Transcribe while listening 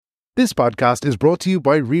This podcast is brought to you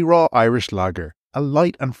by Re-Raw Irish Lager, a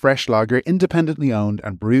light and fresh lager independently owned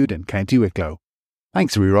and brewed in County Wicklow.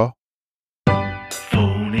 Thanks, Re-Raw.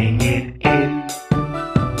 Phoning it in.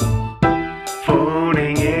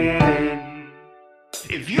 Phoning it in.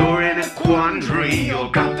 If you're in a quandary or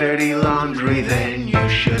got dirty laundry, then you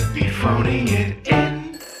should be phoning it in.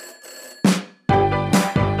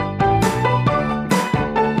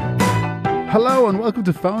 Hello and welcome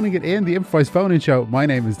to Phoning It In, the improvised phone-in show. My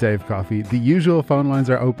name is Dave Coffey. The usual phone lines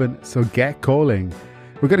are open, so get calling.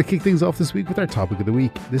 We're going to kick things off this week with our topic of the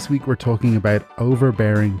week. This week we're talking about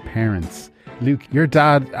overbearing parents. Luke, your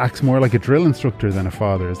dad acts more like a drill instructor than a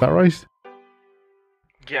father, is that right?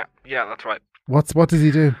 Yeah, that's right. What does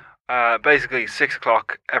he do? Basically, 6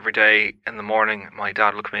 o'clock every day in the morning, my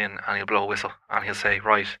dad will come in and he'll blow a whistle and he'll say,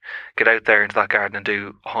 right, get out there into that garden and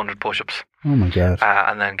do 100 push-ups. Oh my God.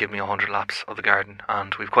 And then give me 100 laps of the garden.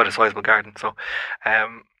 And we've quite a sizable garden. So,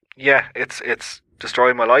 it's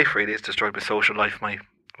destroyed my life, really. It's destroyed my social life,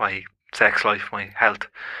 my sex life, my health,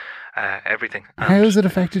 everything. And how has it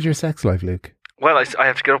affected your sex life, Luke? well, I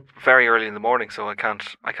have to get up very early in the morning, so I can't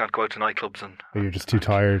go out to nightclubs and. Or you're just too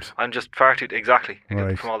tired. I'm just far too exactly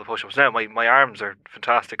Right. from all the push-ups. Now my arms are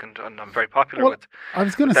fantastic and I'm very popular Well, with. I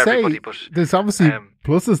was going to with say, everybody, but, there's obviously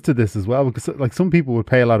pluses to this as well, because like some people would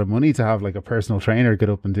pay a lot of money to have like a personal trainer get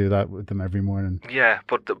up and do that with them every morning. Yeah,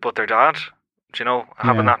 but their dad, do you know,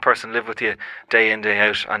 having Yeah. that person live with you day in, day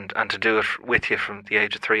out, and to do it with you from the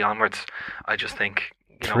age of 3 onwards, I just think.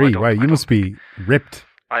 Three, right? You must be ripped.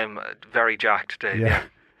 I'm very jacked, Dave. Yeah.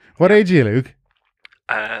 What age are you, Luke?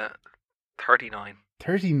 39.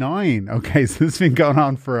 39. Okay, so this has been going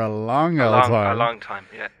on for a long time. A long time.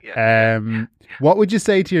 Yeah. What would you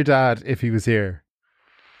say to your dad if he was here?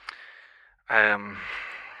 Dad,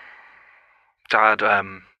 I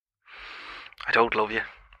don't love you.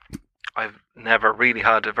 I've never really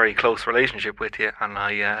had a very close relationship with you, and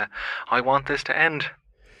I want this to end.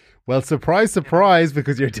 Well, surprise,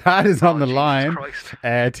 because your dad is on the Jesus line. Christ.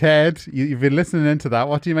 Ted, you've been listening into that.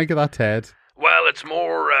 What do you make of that, Ted? Well, it's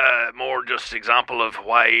more just example of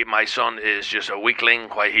why my son is just a weakling,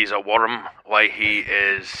 why he's a worm, why he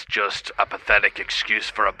is just a pathetic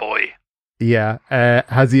excuse for a boy. Yeah.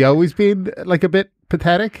 Has he always been like a bit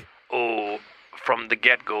pathetic? Oh, from the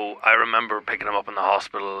get-go, I remember picking him up in the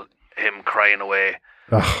hospital, him crying away.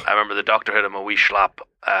 Ugh. I remember the doctor hit him a wee slap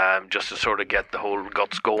just to sort of get the whole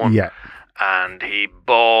guts going. Yeah. And he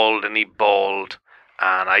bawled and he bawled.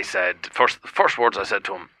 And I said, first words I said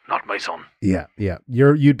to him, not my son. Yeah.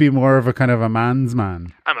 You'd be more of a kind of a man's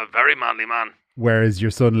man. I'm a very manly man. Whereas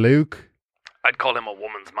your son Luke, I'd call him a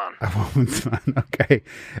woman's man. a woman's man. Okay.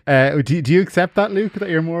 Do you accept that, Luke, that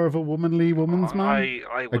you're more of a woman's man? I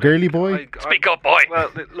A would- girly boy? Speak up, boy.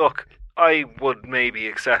 Well, look, I would maybe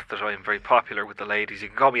accept that I'm very popular with the ladies. You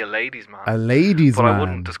can call me a ladies' man. A ladies' But man. I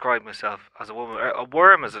wouldn't describe myself as a woman. A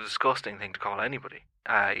worm is a disgusting thing to call anybody.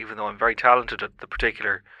 Even though I'm very talented at the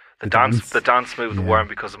dance move, the Yeah. worm,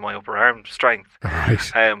 because of my upper arm strength. Right.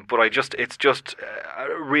 But it's just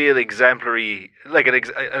a real exemplary, like an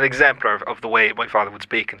exemplar of the way my father would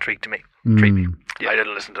speak and treat me. Yeah. I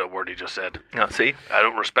didn't listen to a word he just said. No, see, I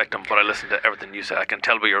don't respect him, but I listen to everything you say. I can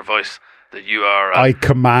tell by your voice that you are. I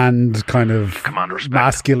command kind of command respect.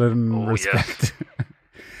 masculine Oh, respect.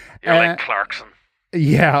 You're like Clarkson.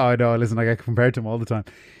 Yeah, I know. Listen, I get compared to him all the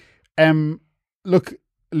time. Look,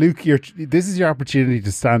 Luke, this is your opportunity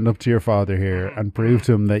to stand up to your father here and prove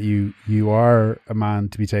to him that you are a man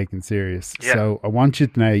to be taken serious. Yeah. So I want you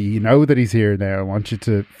to now, you know that he's here now. I want you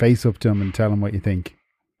to face up to him and tell him what you think.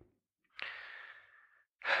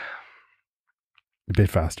 A bit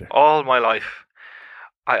faster. all my life,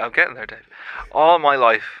 I'm getting there, Dave. All my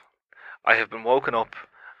life, I have been woken up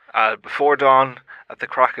before dawn, at the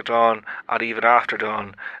crack of dawn, and even after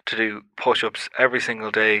dawn, to do push-ups every single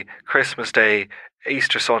day, Christmas Day,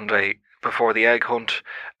 Easter Sunday, before the egg hunt,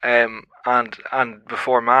 and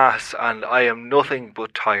before Mass, and I am nothing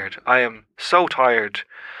but tired. I am so tired.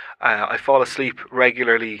 I fall asleep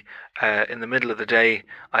regularly in the middle of the day.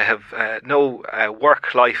 I have no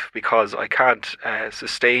work life because I can't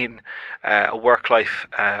sustain a work life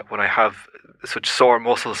when I have such sore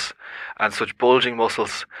muscles and such bulging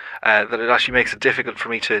muscles that it actually makes it difficult for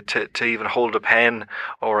me to even hold a pen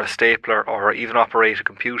or a stapler or even operate a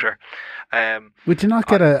computer. Would you not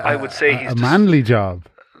get I would say he's a just- manly job?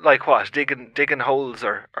 Like what? Digging holes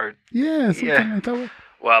or Yeah, something Yeah. like that.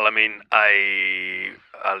 Well, I mean,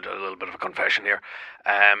 I'll do a little bit of a confession here.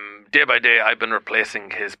 Day by day, I've been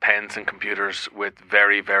replacing his pens and computers with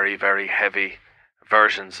very, very, very heavy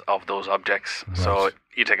versions of those objects. Right. So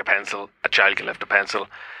you take a pencil, a child can lift a pencil.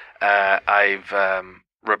 I've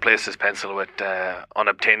replace his pencil with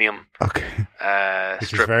unobtainium. Okay. Which is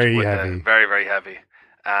Stripped very with heavy. Very, very heavy.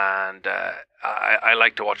 And I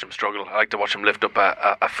like to watch him struggle. I like to watch him lift up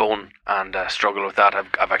a phone and struggle with that.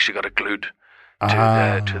 I've actually got it glued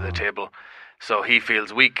to the table. So he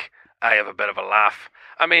feels weak. I have a bit of a laugh.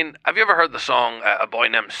 I mean, have you ever heard the song A Boy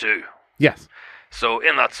Named Sue? Yes. So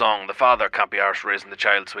in that song, the father can't be arsed raising the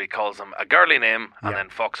child, so he calls him a girly name and then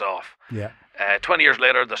fucks off. Yeah. 20 years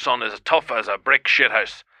later, the son is as tough as a brick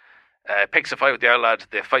shithouse. Picks a fight with the old lad,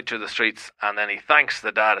 they fight through the streets, and then he thanks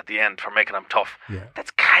the dad at the end for making him tough. Yeah.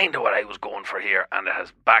 That's kind of what I was going for here, and it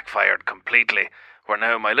has backfired completely. Where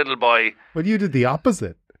now my little boy... Well, you did the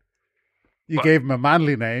opposite. You gave him a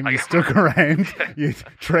manly name, you stuck around, you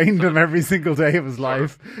trained him every single day of his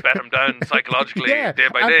life. Bet him down psychologically day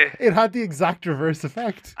by and day. It had the exact reverse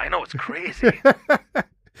effect. I know, it's crazy.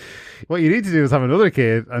 What you need to do is have another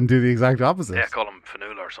kid and do the exact opposite. Yeah, call him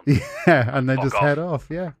Fanula or something. Yeah, and then Fuck just off. head off.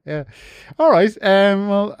 Yeah, yeah. All right.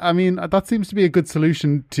 Well, I mean, that seems to be a good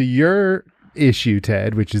solution to your issue,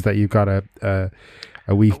 Ted, which is that you've got a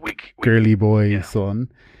weak girly boy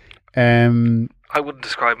son. I wouldn't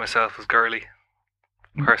describe myself as girly,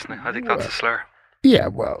 personally. I think that's a slur. Yeah,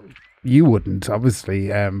 well, you wouldn't, obviously,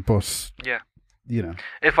 but, Yeah. you know.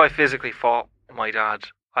 If I physically fought my dad,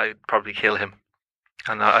 I'd probably kill him.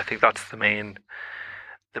 And I think that's the main...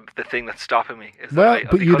 The thing that's stopping me is Well,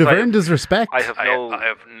 that but you'd have earned his respect. I have no...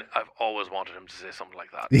 I've always wanted him to say something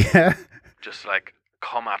like that. Yeah. Just like,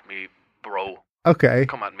 come at me, bro. Okay.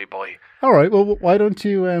 Come at me, boy. All right. Well, why don't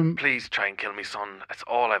you... Please try and kill me, son. That's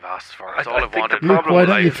all I've asked for. That's I all I've think the wanted. Luke, why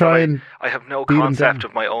don't you is try that and... I have no beat him concept down?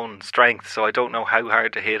 of my own strength, so I don't know how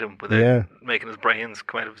hard to hit him without making his brains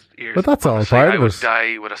come out of his ears. But that's all Honestly, part I of would it.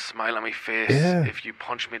 die with a smile on my face if you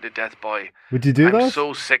punch me to death, boy. Would you do I'm that?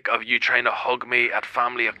 so sick of you trying to hug me at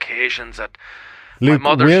family occasions. At Luke,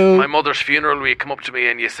 my mother's funeral, where you come up to me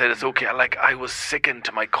and you said it's okay. I was sickened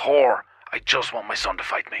to my core. I just want my son to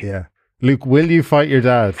fight me. Yeah. Luke, will you fight your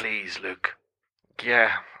dad? Please, Luke.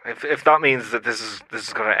 Yeah, if that means that this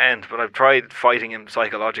is going to end, but I've tried fighting him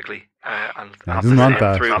psychologically and doesn't want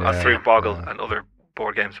that. through Boggle and other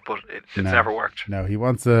board games, but it's never worked. No, he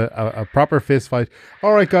wants a proper fist fight.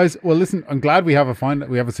 All right, guys. Well, listen, I'm glad we have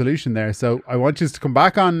a solution there. So I want you to come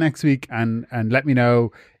back on next week and let me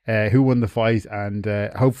know who won the fight, and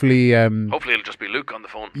hopefully Hopefully it'll just be Luke on the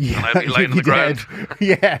phone. yeah, And I'll be lying on the ground.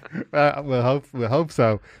 Yeah, we'll hope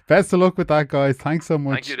so. Best of luck with that, guys. Thanks so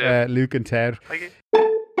much, Thank you, Dave. Luke and Ted. Thank you.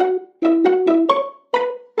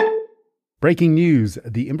 Breaking news: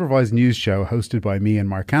 the improvised news show hosted by me and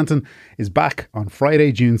Mark Canton is back on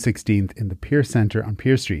Friday, June 16th in the Pearce Centre on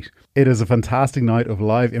Pearce Street. It is a fantastic night of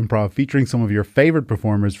live improv featuring some of your favourite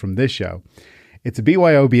performers from this show. It's a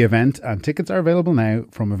BYOB event and tickets are available now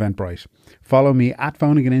from Eventbrite. Follow me at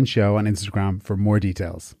Phoning It In Show on Instagram for more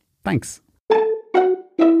details. Thanks.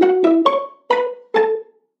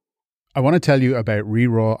 I want to tell you about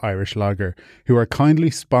Re-Raw Irish Lager, who are kindly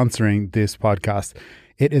sponsoring this podcast.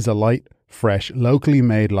 It is a light, fresh, locally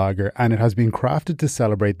made lager, and it has been crafted to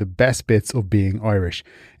celebrate the best bits of being Irish,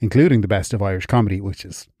 including the best of Irish comedy, which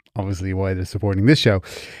is obviously why they're supporting this show.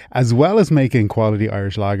 As well as making quality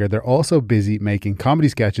Irish lager, they're also busy making comedy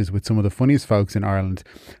sketches with some of the funniest folks in Ireland.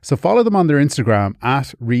 So follow them on their Instagram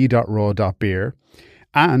at re.raw.beer.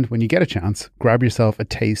 And when you get a chance, grab yourself a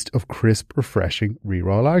taste of crisp, refreshing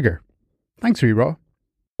Re-Raw lager. Thanks, Re-Raw.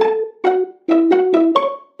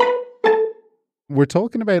 We're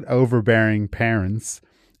talking about overbearing parents.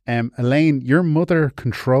 Elaine, your mother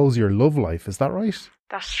controls your love life. Is that right?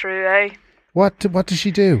 That's true, eh? What does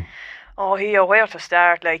she do? Oh, here, where to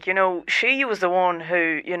start? Like, she was the one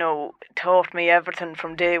who, taught me everything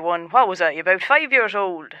from day one. What was I? About 5 years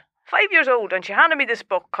old. 5 years old, and she handed me this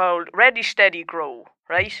book called Ready, Steady, Grow,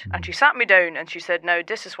 right? And she sat me down and she said, now,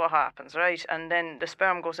 this is what happens, right? And then the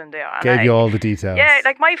sperm goes in there. And Gave you all the details. Yeah,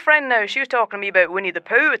 like my friend now, she was talking to me about Winnie the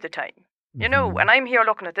Pooh at the time. And I'm here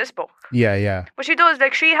looking at this book. Yeah, yeah. But she does,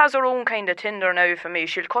 like, she has her own kind of Tinder now for me.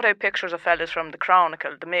 She'll cut out pictures of fellas from the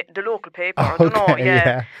Chronicle, the local paper. I don't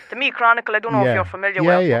know, the Me Chronicle, I don't know if you're familiar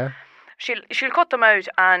with it. Yeah. She'll cut them out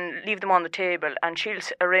and leave them on the table, and she'll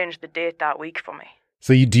arrange the date that week for me.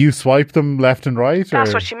 So do you swipe them left and right?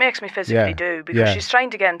 That's or? what she makes me physically do, because she's trying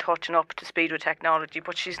to get in touch and up to speed with technology,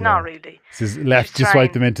 but she's not really. So left, you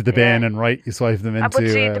swipe them into the bin, and right, you swipe them into... But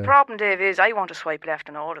see, the problem, Dave, is I want to swipe left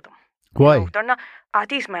on all of them. Why? They're not.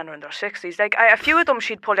 These men are in their 60s. Like, a few of them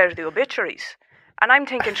she'd pull out of the obituaries. And I'm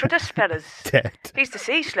thinking, sure, this fella's dead. He's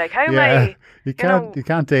deceased. Like, how am I... You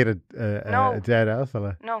can't date a dead elf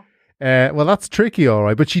fella. No. Well, that's tricky, all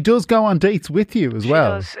right. But she does go on dates with you as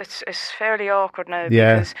well. She does. It's fairly awkward now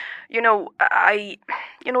Yeah. because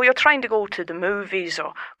you're trying to go to the movies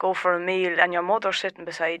or go for a meal, and your mother's sitting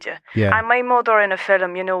beside you. Yeah. And my mother in a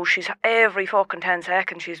film, she's every fucking 10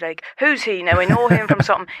 seconds she's like, "Who's he? Now I know him from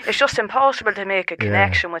something." It's just impossible to make a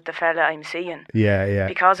connection with the fella I'm seeing. Yeah.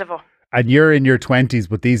 Because of her. And you're in your 20s,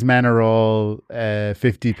 but these men are all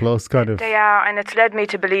 50 plus kind of. They are, and it's led me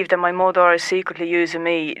to believe that my mother is secretly using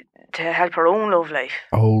me to help her own love life.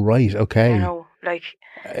 Oh, right. Okay.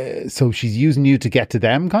 So she's using you to get to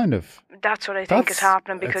them, kind of. That's what I think is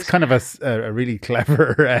happening, because it's kind of a really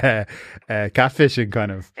clever catfishing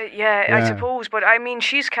kind of. I suppose. But I mean,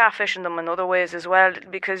 she's catfishing them in other ways as well,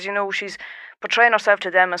 because she's portraying herself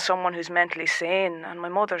to them as someone who's mentally sane, and my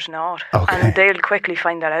mother's not. Okay. And they'll quickly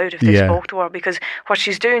find that out if they spoke to her, because what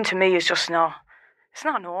she's doing to me is just not. It's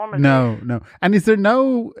not normal. No. And is there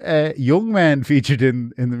no young men featured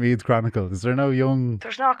in the Meads Chronicle? Is there no young...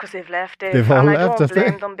 There's not, because they've left, Dave. They've all and left, I don't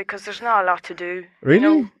blame them, because there's not a lot to do.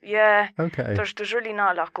 Really? Yeah. Okay. There's really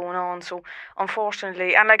not a lot going on. So,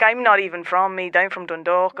 unfortunately, and I'm not even from Meath. I'm from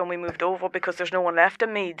Dundalk, and we moved over because there's no one left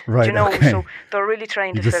in Meath. Right, okay. So they're really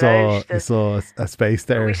trying to You fill out. You saw a space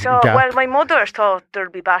there. We saw, gap. well, my mother thought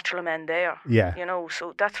there'd be bachelor men there. Yeah.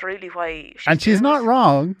 So that's really why. She's not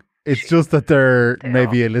wrong. It's just that they're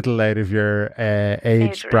maybe a little out of your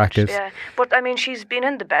age bracket. Yeah, but I mean, she's been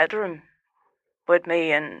in the bedroom with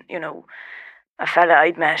me and, a fella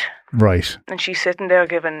I'd met. Right. And she's sitting there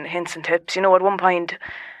giving hints and tips. At one point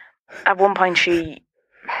she,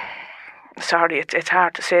 sorry, it's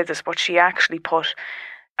hard to say this, but she actually put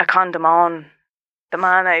a condom on the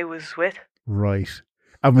man I was with. Right.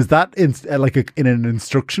 And was that in an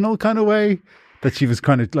instructional kind of way? That she was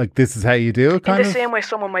kind of like, this is how you do it, kind of? In the same way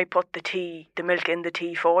someone might put the milk in the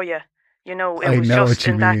tea for you. It I was know just what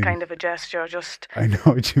you in mean. that kind of a gesture. I know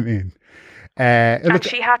what you mean. And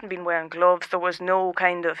she hadn't been wearing gloves. There was no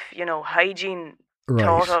kind of, hygiene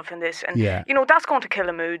thought of in this. And, that's going to kill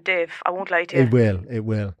a mood, Dave. I won't lie to you. It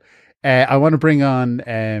will. I want to bring on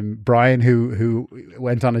Brian, who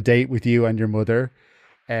went on a date with you and your mother.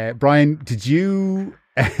 Brian, did you...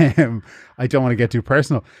 I don't want to get too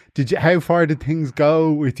personal. How far did things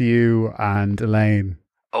go with you and Elaine?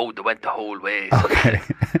 Oh, they went the whole way. Okay.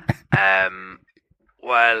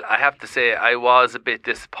 Well, I have to say I was a bit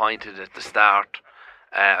disappointed at the start.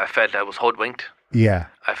 I felt I was hoodwinked. Yeah.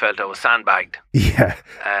 I felt I was sandbagged. Yeah.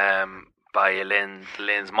 By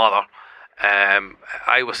Elaine's mother.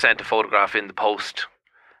 I was sent a photograph in the post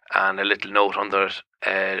and a little note under it.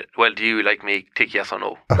 Well, do you like me? Tick yes or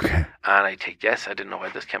no. Okay. And I ticked yes. I didn't know where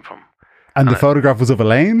this came from. And the photograph was of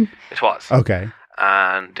Elaine? It was. Okay.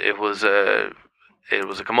 And it was a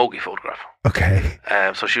camogie photograph. Okay.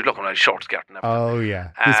 So she was looking like short skirt and everything. Oh, yeah.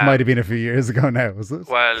 This might have been a few years ago now, was it?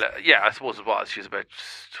 Well, yeah, I suppose it was. She was about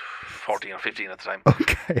 14 or 15 at the time.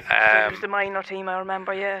 Okay. It was the minor team, I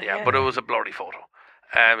remember, yeah. But it was a blurry photo.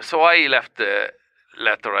 So I left the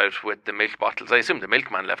letter out with the milk bottles. I assume the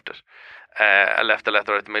milkman left it. I left the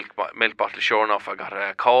letter out the milk bottle. Sure enough, I got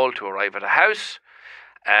a call to arrive at a house,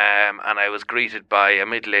 and I was greeted by a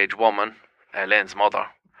middle-aged woman, Elaine's mother,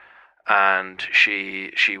 and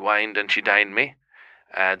she wined and she dined me.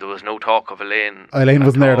 There was no talk of Elaine. Elaine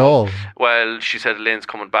wasn't there at all? Well, she said Elaine's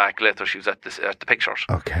coming back later. She was at the pictures.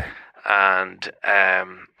 Okay. And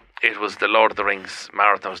it was the Lord of the Rings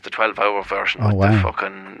marathon. It was the 12-hour version with the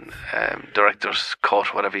fucking director's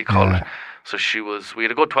cut, whatever you call it. So we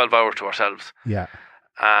had a good 12 hours to ourselves. Yeah.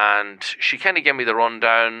 And she kind of gave me the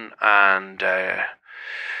rundown, and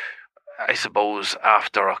I suppose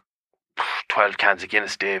after 12 cans of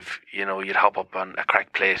Guinness, Dave, you'd hop up on a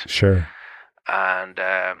cracked plate. Sure. And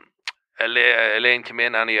Elaine came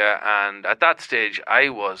in, and at that stage, I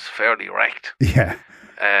was fairly wrecked. Yeah.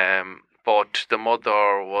 But the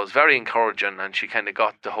mother was very encouraging, and she kind of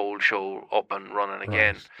got the whole show up and running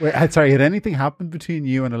again. Wait, sorry, had anything happened between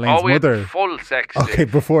you and Elaine's mother? Had full sex. Okay,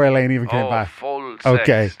 before Elaine even came back. Full sex.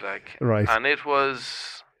 Okay, right. And it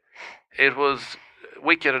was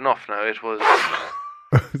wicked enough. Now it was.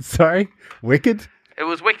 Sorry, wicked. It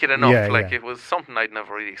was wicked enough. Yeah. It was something I'd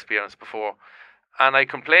never really experienced before. And I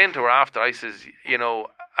complained to her after. I says, I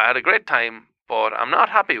had a great time, but I'm not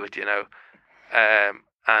happy with you now.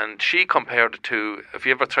 And she compared it to, if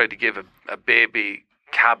you ever tried to give a baby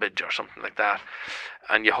cabbage or something like that,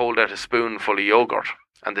 and you hold out a spoonful of yogurt,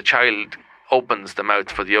 and the child opens the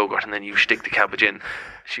mouth for the yogurt, and then you stick the cabbage in.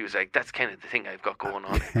 She was like, that's kind of the thing I've got going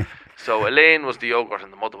on. So Elaine was the yogurt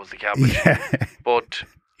and the mother was the cabbage. Yeah. But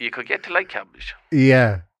you could get to like cabbage.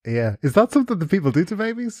 Yeah. Is that something that people do to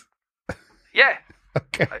babies? Yeah.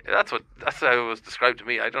 Okay. That's how it was described to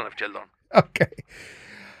me. I don't have children. Okay.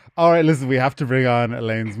 All right, listen, we have to bring on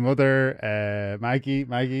Elaine's mother, Maggie.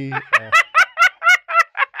 Hello,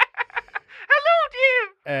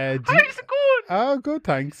 Dave. How's it going? Oh, good,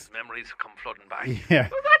 thanks. Memories come flooding back. Yeah.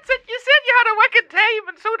 Well, that's it. You said you had a wicked time,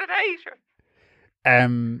 and so did I. Sure.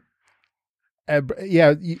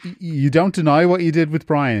 Yeah, you don't deny what you did with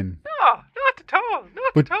Brian. No, not at all.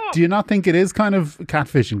 Not But at all. do you not think it is kind of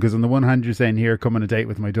catfishing? Because on the one hand, you're saying, here, come on a date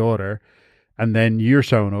with my daughter, and then you're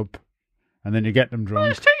showing up, and then you're getting them Well,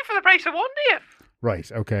 drunk. it's two for the price of one, Dave. Right,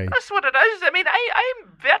 okay. That's what it is. I mean,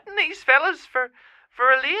 I'm vetting these fellas for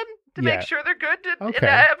Elaine to Yeah. make sure they're good in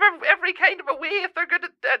Okay. every kind of a way. If they're good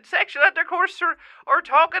at sexual intercourse or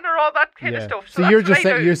talking or all that kind of stuff. So that's you're what just I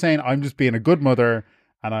saying, do. you're saying, I'm just being a good mother,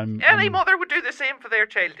 and I'm... Any mother would do the same for their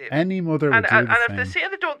child, Dave. Any mother would and do the if same. they say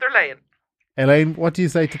they don't, they're lying. Elaine, what do you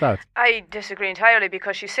say to that? I disagree entirely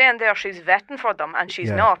because she's saying there she's vetting for them and she's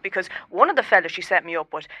Yeah. not, because one of the fellas she set me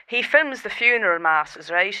up with, he films the funeral masses,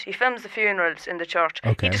 right? He films the funerals in the church.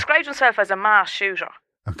 Okay. He describes himself as a mass shooter,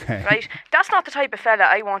 Okay. right? That's not the type of fella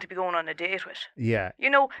I want to be going on a date with. Yeah. You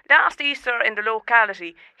know, last Easter in the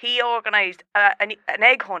locality, he organised an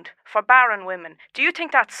egg hunt for barren women. Do you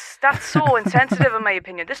think that's so insensitive in my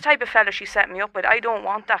opinion? This type of fella she set me up with, I don't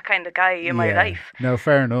want that kind of guy in my Yeah. life. No,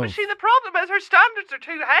 fair enough. But see, the problem is her standards are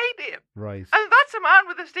too high, Dave. Right. And that's a man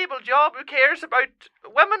with a stable job who cares about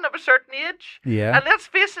women of a certain age. Yeah. And let's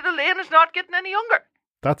face it, Elaine is not getting any younger.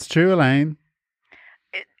 That's true, Elaine.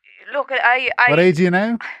 Look, I What age are you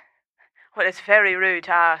now? Well, it's very rude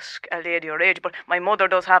to ask a lady her age, but my mother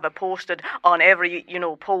does have it posted on every,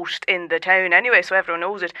 post in the town anyway, so everyone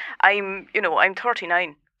knows it. I'm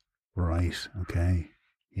 39. Right. Okay.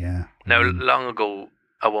 Yeah. Now, long ago,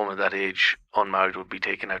 a woman that age, unmarried, would be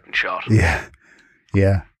taken out and shot. Yeah.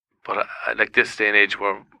 Yeah. But like this day and age,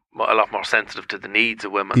 we're a lot more sensitive to the needs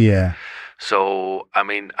of women. Yeah. So, I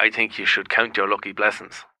mean, I think you should count your lucky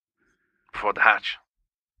blessings before the hatch.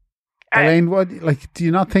 Elaine, do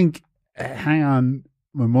you not think, hang on,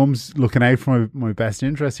 my mum's looking out for my best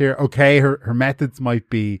interest here. Okay, her methods might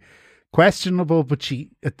be questionable, but she,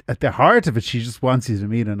 at the heart of it, she just wants you to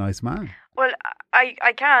meet a nice man. Well,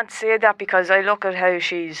 I can't say that because I look at how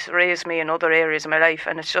she's raised me in other areas of my life,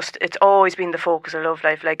 and it's always been the focus of love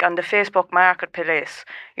life. Like on the Facebook marketplace,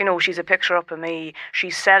 she's a picture up of me.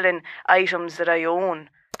 She's selling items that I own,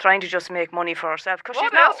 trying to just make money for herself.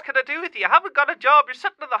 What else can I do with you? You haven't got a job. You're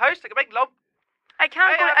sitting in the house like a big lump. I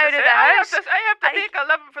can't go out of the house. I have to make a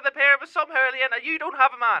living for the pair of us somehow, Elaine, and you don't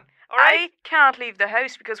have a man. All right? I can't leave the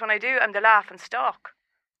house because when I do, I'm the laughing stock.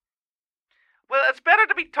 Well, it's better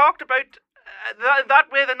to be talked about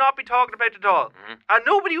that way than not be talked about at all. Mm-hmm. And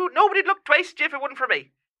nobody'd look twice at you if it wasn't for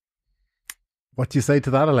me. What do you say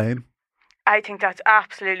to that, Elaine? I think that's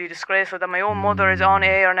absolutely disgraceful that my own mother is on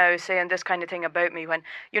air now saying this kind of thing about me when,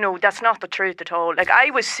 that's not the truth at all. Like, I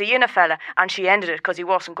was seeing a fella and she ended it because he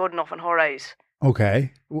wasn't good enough in her eyes.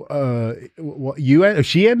 Okay.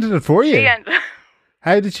 She ended it for you? She ended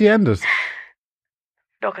How did she end it?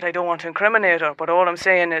 Look, I don't want to incriminate her, but all I'm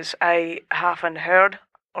saying is I haven't heard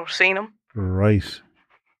or seen him. Right.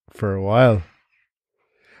 For a while.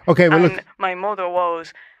 Okay, well, and look. my mother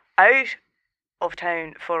was out of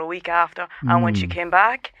town for a week after, and when she came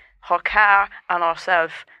back, her car and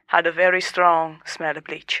herself had a very strong smell of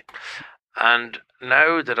bleach. And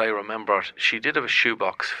now that I remember it, she did have a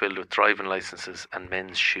shoebox filled with driving licenses and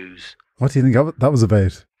men's shoes. What do you think that was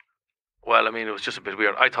about? Well, I mean, it was just a bit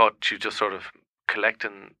weird. I thought she was just sort of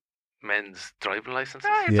collecting men's driving licenses.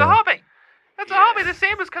 Aye, it's Yeah. a hobby. It's a hobby, the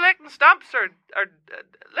same as collecting stamps or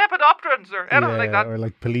lepidopterans or anything like that. Or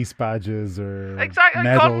like police badges or Exactly,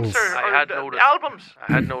 medals. guns or I had noticed albums.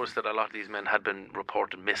 I had noticed that a lot of these men had been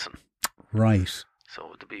reported missing. Right.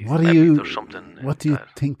 So to be, What maybe there's something. What do you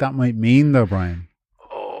that. think that might mean, though, Brian?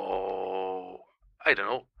 Oh, I don't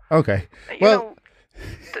know. Okay.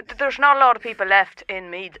 There's not a lot of people left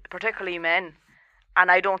in Meath, particularly men,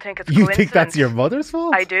 and I don't think it's You coincidence. think that's your mother's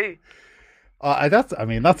fault? I do. That's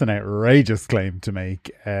an outrageous claim to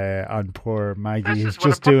make on poor Maggie, This who's is what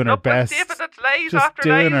just I'm doing her putting up with, best. David, that's lies Just after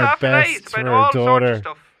doing lies her after lies best about for her all sorts daughter. of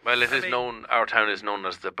stuff. Well, it I is mean, known. Our town is known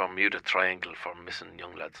as the Bermuda Triangle for missing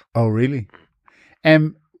young lads. Oh, really?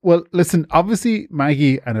 Well, listen, obviously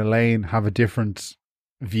Maggie and Elaine have a different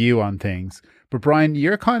view on things, but Brian,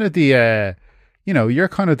 you're kind of the,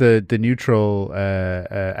 the neutral,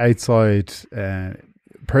 outside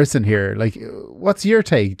person here. Like, what's your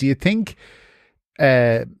take? Do you think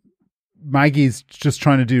Maggie's just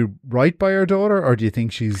trying to do right by her daughter, or do you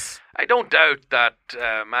think she's... I don't doubt that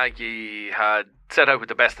Maggie had set out with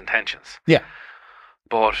the best intentions. Yeah.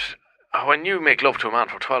 But when you make love to a man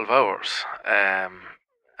for 12 hours,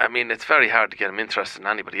 I mean, it's very hard to get him interested in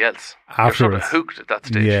anybody else. Afterwards. You're sort of hooked at that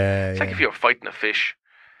stage. Yeah, It's like if you're fighting a fish.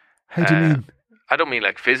 How do you mean? I don't mean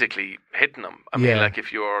like physically hitting them. I Yeah. mean like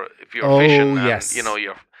if you're Oh, fishing and yes. you know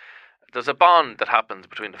there's a bond that happens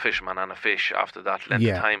between the fisherman and a fish after that length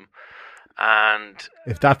Yeah. of time. And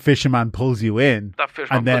If that fisherman pulls you in that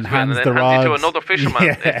fisherman and then puts you in hands and the then hands you to rods, another fisherman,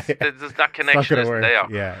 yeah. there's that it's connection not gonna isn't work.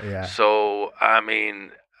 there. Yeah. So, I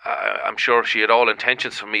mean, I'm sure she had all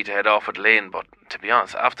intentions for me to head off with Elaine, but to be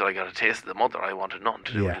honest, after I got a taste of the mother, I wanted nothing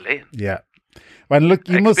to do with Elaine. Yeah. Well, look,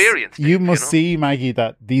 you must Experience, Dave, you must you know? see, Maggie,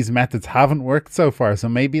 that these methods haven't worked so far. So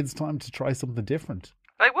maybe it's time to try something different.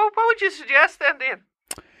 Like, what would you suggest then, Dean?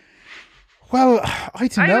 Well, I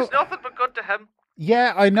don't I know. was nothing but good to him.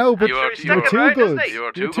 Yeah, I know, but You are- you're you are- too around, good. isn't he? You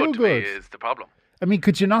are You're too good to me is the problem. I mean,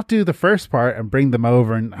 could you not do the first part and bring them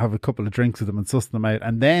over and have a couple of drinks with them and suss them out,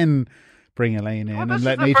 and then bring Elaine in Well, and this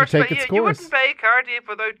let is the nature first take bit. its You course? wouldn't buy a car, Dave,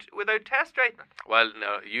 without test driving it. Well,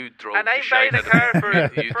 no, you drove And the I'm shite buying a out of car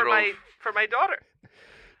it. for, You for, drove. my daughter.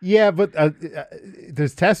 Yeah, but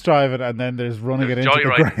there's test driving and then there's running There it was into the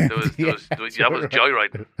joyriding. ground. That was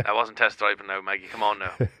joyriding. I wasn't test driving now, Maggie. Come on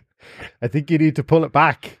now. I think you need to pull it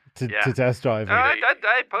back to Yeah. test driving.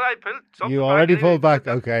 I pulled something You already back. pulled back.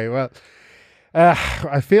 Okay, well,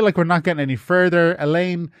 I feel like we're not getting any further.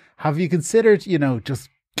 Elaine, have you considered, just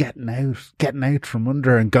getting out from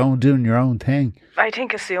under and doing your own thing? I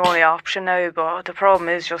think it's the only option now, but the problem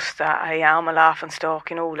is just that I am a laughing stock,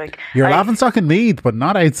 like... You're laughing stock in Meath, but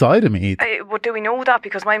not outside of Meath. But do we know that?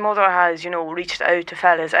 Because my mother has, reached out to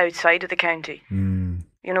fellas outside of the county.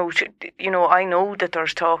 I know that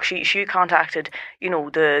there's talk. She contacted,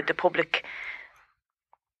 the public...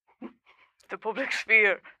 The public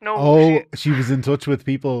sphere. No. Oh, she was in touch with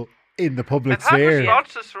people in the public I've had sphere.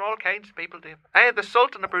 responses from all kinds of people, Dave. I had the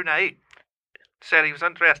Sultan of Brunei said he was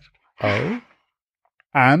interested. Oh,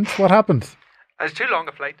 and what happened? It's too long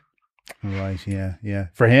a flight. Right, yeah.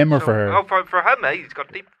 For him or for her? Oh, for him, he's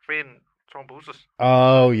got deep vein thrombosis.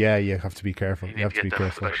 Oh, yeah, you have to be careful. You You need have to to be get the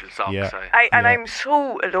careful. special socks. Yeah. I'm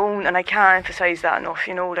so alone, and I can't emphasise that enough,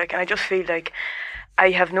 and I just feel like I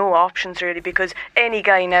have no options really, because any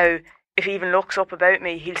guy now, if he even looks up about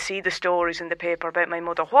me, he'll see the stories in the paper about my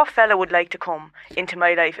mother. What fella would like to come into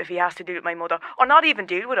my life if he has to deal with my mother? Or not even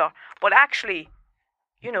deal with her, but actually,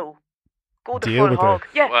 go the Deal full with her. hog.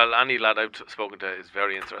 Yeah. Well, any lad I've spoken to is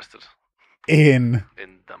very interested In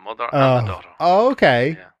the mother and the daughter. Oh,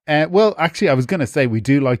 okay. Yeah. Well, actually, I was going to say we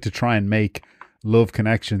do like to try and make love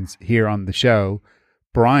connections here on the show.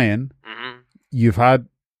 Brian, Mm-hmm. you've had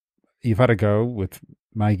a go with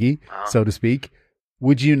Maggie, so to speak.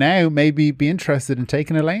 Would you now maybe be interested in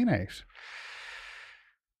taking Elaine out?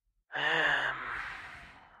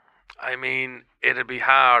 I mean, it'd be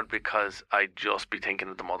hard because I'd just be thinking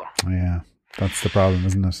of the mother. Yeah, that's the problem,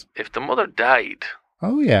 isn't it? If the mother died,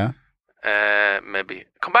 Oh, yeah. maybe.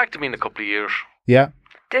 Come back to me in a couple of years. Yeah.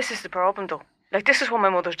 This is the problem, though. Like, this is what my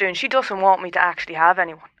mother's doing. She doesn't want me to actually have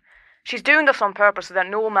anyone. She's doing this on purpose so that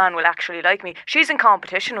no man will actually like me. She's in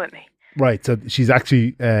competition with me. Right, so she's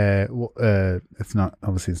actually it's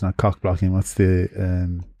not cock blocking. What's the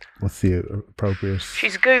appropriate?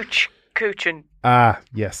 She's cooching. Ah,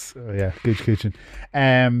 yes, yeah, gooch cooching.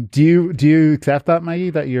 Do you accept that, Maggie,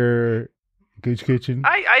 that you're gooch cooching?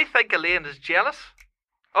 I think Elaine is jealous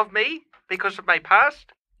of me because of my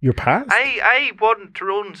past. Your past? I won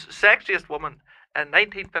Tyrone's sexiest woman in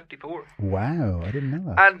 1954. Wow, I didn't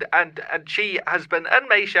know that. And she has been in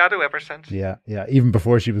my shadow ever since. Yeah, even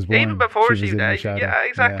before she was born. Even before was she in your died. shadow. Yeah,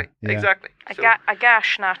 exactly. Yeah. Exactly. A gas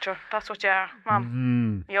snatcher. That's what you are,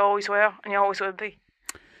 Mum. You always were, and you always will be.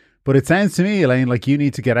 But it sounds to me, Elaine, like you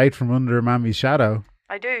need to get out from under Mammy's shadow.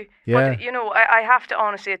 I do. Yeah. But, I have to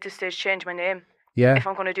honestly at this stage change my name. Yeah. If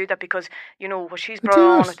I'm going to do that, because, what she's Do brought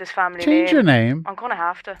on it. with this family Change name. your name. I'm going to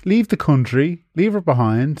have to. Leave the country. Leave her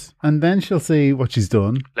behind. And then she'll see what she's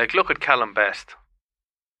done. Like, look at Callum Best.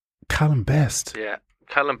 Callum Best. Yeah.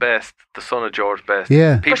 Callum Best, the son of George Best.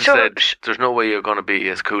 Yeah. People But sure, said, there's no way you're going to be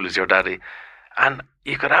as cool as your daddy. And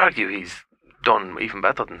you could argue he's done even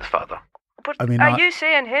better than his father. But I mean, are you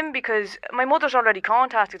saying him because my mother's already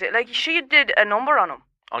contacted it? Like, she did a number on him.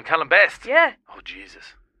 On Callum Best? Yeah. Oh, Jesus.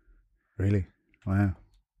 Really? Wow.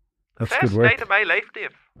 That's Best good work. night of my life, Dave.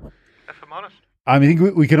 If I'm honest. I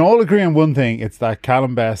mean, we can all agree on one thing. It's that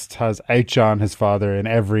Callum Best has outshone his father in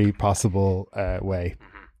every possible way.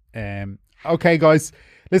 Okay, guys.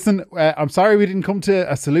 Listen, I'm sorry we didn't come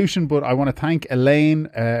to a solution, but I want to thank Elaine,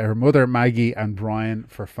 her mother, Maggie, and Brian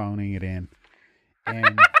for phoning it in.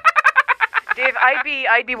 Dave,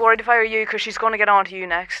 I'd be worried if I were you, because she's going to get on to you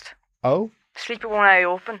next. Oh? Sleep with one eye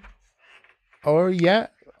open. Oh, yeah.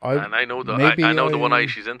 And I know the one eye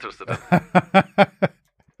she's interested in.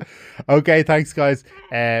 Okay, thanks, guys.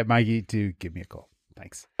 Maggie, do give me a call.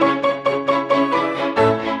 Thanks.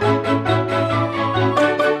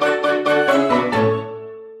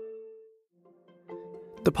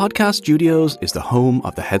 The Podcast Studios is the home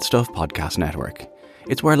of the Headstuff Podcast Network.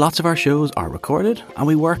 It's where lots of our shows are recorded, and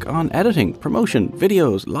we work on editing, promotion,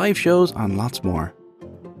 videos, live shows, and lots more.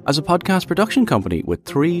 As a podcast production company with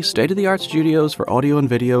 3 state-of-the-art studios for audio and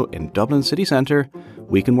video in Dublin city centre,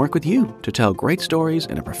 we can work with you to tell great stories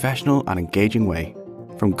in a professional and engaging way.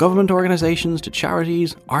 From government organisations to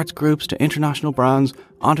charities, arts groups to international brands,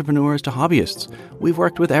 entrepreneurs to hobbyists, we've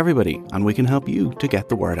worked with everybody, and we can help you to get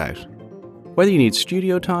the word out. Whether you need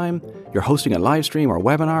studio time, you're hosting a live stream or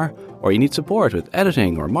webinar, or you need support with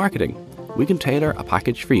editing or marketing, we can tailor a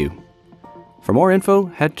package for you. For more info,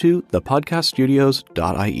 head to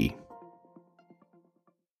thepodcaststudios.ie.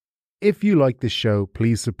 If you like this show,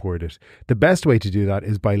 please support it. The best way to do that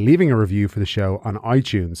is by leaving a review for the show on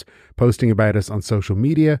iTunes, posting about us on social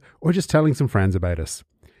media, or just telling some friends about us.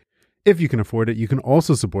 If you can afford it, you can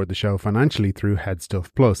also support the show financially through Headstuff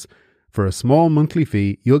Plus. For a small monthly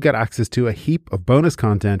fee, you'll get access to a heap of bonus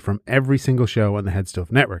content from every single show on the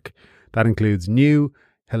Headstuff network. That includes new,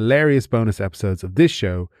 hilarious bonus episodes of this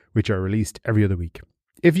show, which are released every other week.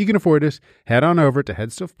 If you can afford it, head on over to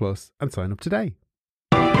Headstuff Plus and sign up today.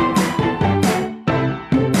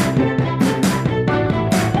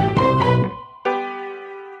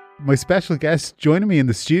 My special guest joining me in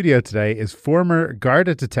the studio today is former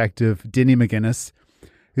Garda detective Dinny McGuinness,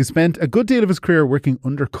 who spent a good deal of his career working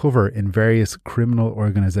undercover in various criminal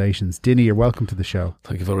organisations. Dinny, you're welcome to the show.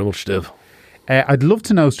 Thank you very much, Dave. I'd love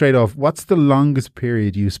to know straight off, what's the longest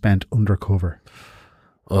period you spent undercover?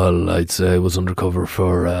 Well, I'd say I was undercover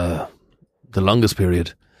for the longest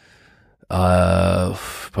period.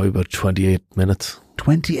 Probably about 28 minutes.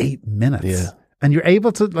 28 minutes? Yeah. And you're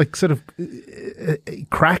able to sort of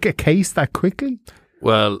crack a case that quickly?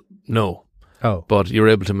 Well, no. Oh. But you're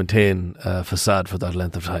able to maintain a facade for that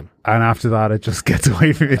length of time. And after that, it just gets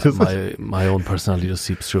away from you, doesn't it? My own personality just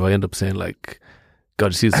seeps through. I end up saying God,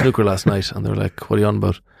 you see the snooker last night? And they're like, what are you on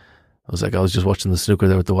about? I was like, I was just watching the snooker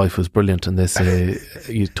there with the wife, who was brilliant. And they say,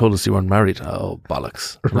 you told us you weren't married. Oh,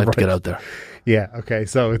 bollocks. I have to get out there. Yeah, okay.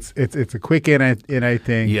 So it's a quick in-out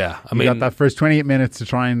thing. Yeah. You got that first 28 minutes to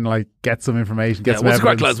try and get some information, get some what's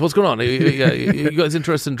evidence. crack, lads? What's going on? You guys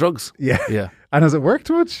interested in drugs? Yeah. Yeah. And has it worked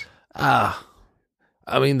much?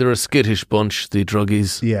 I mean, they're a skittish bunch, the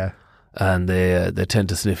druggies. Yeah. And they tend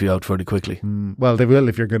to sniff you out fairly quickly. Well, they will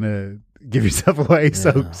if you're going to give yourself away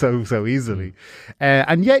so easily.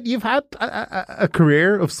 And yet you've had a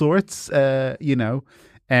career of sorts, and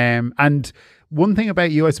one thing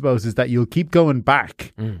about you, I suppose, is that you'll keep going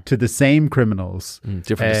back to the same criminals.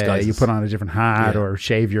 Different disguises. You put on a different hat or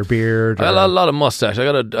shave your beard. I got a lot of mustache. I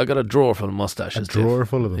got a drawer full of mustaches. A drawer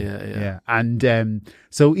full of them. Yeah. And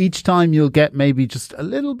so each time you'll get maybe just a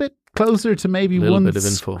little bit closer to maybe one bit of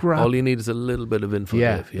info. scrap. All you need is a little bit of info.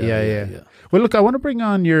 Yeah. Dave. Well, look, I want to bring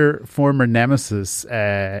on your former nemesis,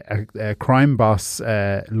 a crime boss,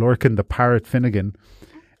 Lorcan the Parrot Finnegan.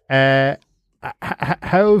 How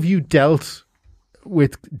have you dealt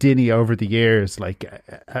with Dinny over the years?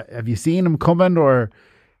 Have you seen him coming, or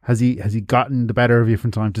has he gotten the better of you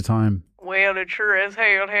from time to time? Well, it sure as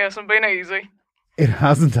hell hasn't been easy. It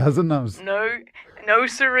hasn't it? No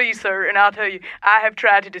siree, sir. And I'll tell you, I have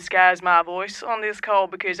tried to disguise my voice on this call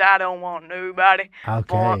because I don't want nobody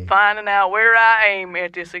finding out where I am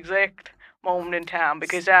at this exact moment in time,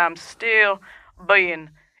 because I'm still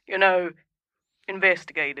being,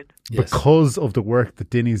 investigated. Yes. Because of the work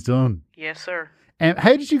that Dinny's done? Yes, sir.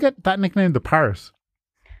 How did you get that nickname, the Parrot?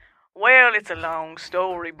 Well, it's a long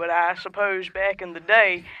story, but I suppose back in the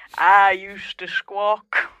day, I used to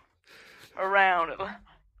squawk around it.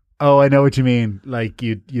 Oh, I know what you mean.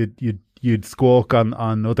 You'd squawk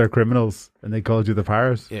on other criminals, and they called you the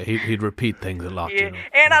Parrot. Yeah, he'd repeat things a lot. Yeah,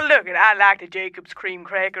 and I liked the Jacob's cream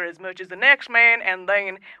cracker as much as the next man, and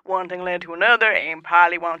then one thing led to another, and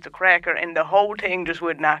Polly wants a cracker, and the whole thing just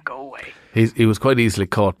would not go away. He was quite easily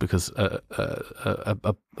caught because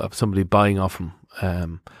somebody buying off him,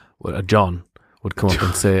 John, would come up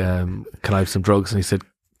and say, "Can I have some drugs?" And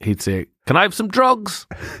he'd say, "Can I have some drugs?"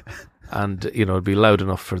 And, it'd be loud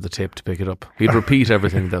enough for the tape to pick it up. He'd repeat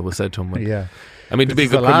everything that was said to him. Yeah. I mean, to be a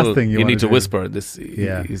good criminal, you need to whisper.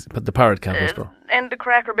 But the parrot can't whisper. And the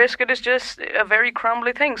cracker biscuit is just a very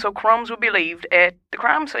crumbly thing, so crumbs would be left at the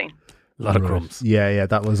crime scene. A lot of crumbs. Yeah,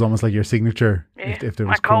 that was almost like your signature. Yeah. If there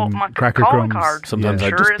was my cracker crumbs. card. Sometimes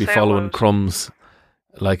I'd just be following crumbs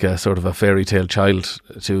like a sort of a fairy tale child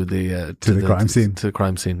to the crime scene. To the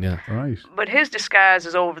crime scene, yeah. Right. But his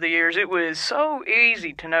disguises over the years, it was so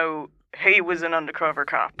easy to know he was an undercover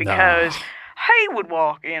cop because he would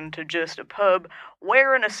walk into just a pub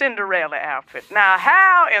wearing a Cinderella outfit. Now,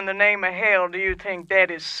 how in the name of hell do you think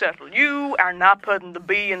that is subtle? You are not putting the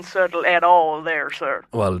B in subtle at all there, sir.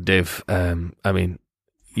 Well, Dave, I mean,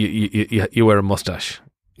 you wear a mustache,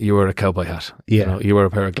 you wear a cowboy hat, you wear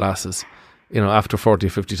a pair of glasses. After 40 or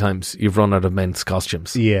 50 times, you've run out of men's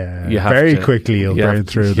costumes. Yeah, very quickly you'll burn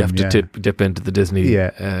through them. You have to dip into the Disney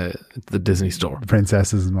store. The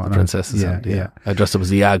princesses and whatnot. The princesses, I dressed up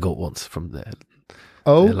as Iago once from the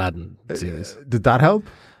Aladdin series. Did that help?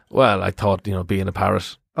 Well, I thought, being a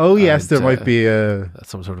parrot. Oh, yes, there might be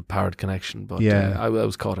some sort of parrot connection, but I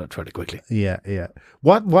was caught out fairly quickly. Yeah.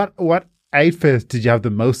 What outfit did you have the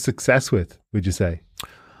most success with, would you say?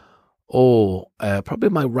 Probably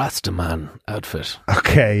my Rastaman outfit.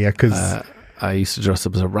 Okay, yeah, because I used to dress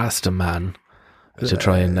up as a Rastaman to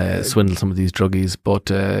try and swindle some of these druggies,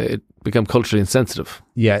 but it became culturally insensitive.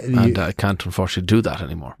 Yeah, and I can't unfortunately do that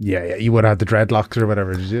anymore. Yeah, you would have the dreadlocks or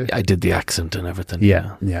whatever, did you? I did the accent and everything.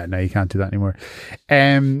 Yeah. No, you can't do that anymore.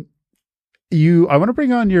 I want to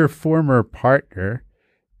bring on your former partner,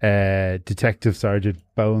 Detective Sergeant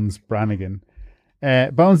Bones Brannigan.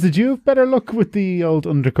 Bones, did you have better luck with the old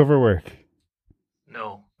undercover work?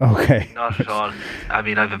 No. Okay. Not at all. I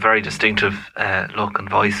mean, I have a very distinctive look and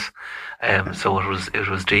voice, so it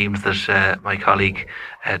was deemed that my colleague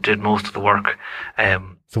did most of the work.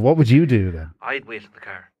 So what would you do then? I'd wait in the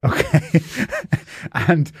car. Okay.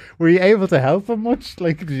 And were you able to help him much?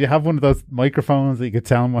 Like, did you have one of those microphones that you could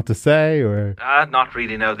tell him what to say, or? Not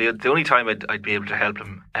really. No, the only time I'd be able to help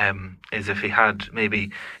him is if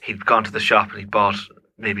he'd gone to the shop and he'd bought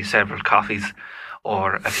maybe several coffees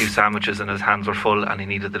or a few sandwiches and his hands were full and he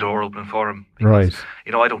needed the door open for him. Because,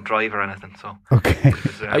 right. I don't drive or anything, so. Okay.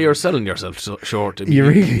 You're selling yourself short. You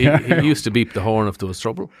really are. He used to beep the horn if there was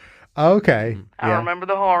trouble. Okay. I remember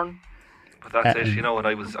the horn. But that's it, and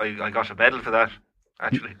I got a medal for that,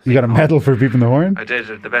 actually. You got a medal for beeping the horn? I did,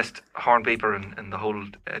 the best horn beeper in the whole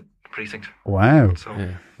precinct. Wow. So.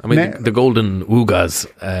 Yeah. I mean, the golden oogas,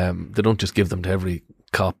 they don't just give them to every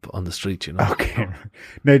cop on the street, Okay.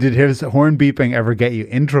 Now, did his horn beeping ever get you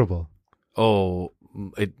in trouble? Oh,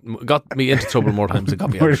 it got me into trouble more times than it got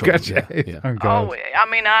me out of trouble. Yeah. Oh, I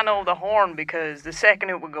mean, I know the horn because the second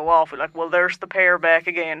it would go off, we're like, well, there's the pair back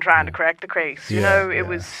again trying to crack the case. It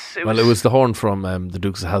was the horn from the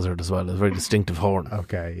Dukes of Hazzard as well. It was a very distinctive horn.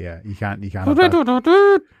 Okay, yeah. You can't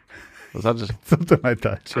Was that just something like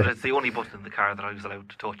that? But it's the only button in the car that I was allowed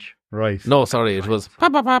to touch. Right. No, sorry, it was.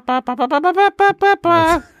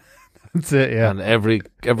 That's it, yeah. And every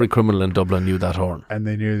criminal in Dublin knew that horn. And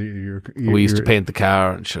they knew we used to paint the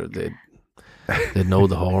car, and sure they'd know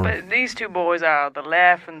the horn. But these two boys are the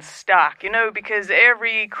laughing stock, because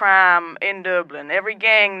every crime in Dublin, every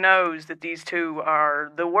gang knows that these two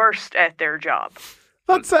are the worst at their job.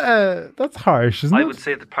 That's harsh, isn't it? I would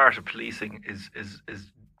say that part of policing is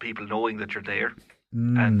people knowing that you're there.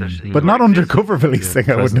 And but not undercover policing,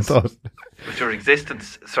 I wouldn't have thought. But your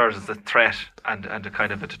existence serves as a threat and a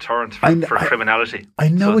kind of a deterrent for criminality. I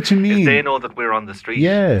know what you mean. If they know that we're on the street,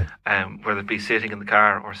 yeah, whether it be sitting in the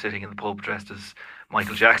car or sitting in the pub dressed as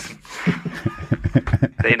Michael Jackson,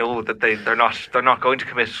 they know that they're not going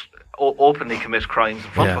to openly commit crimes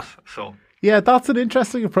in front of us. So yeah, that's an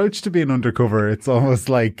interesting approach to being undercover. It's almost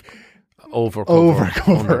like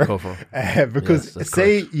undercover. Because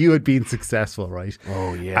say you had been successful, right?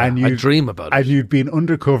 Oh yeah, and I dream about it. And you'd been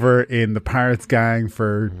undercover in the Pirates gang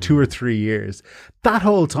for 2 or 3 years. That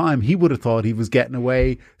whole time, he would have thought he was getting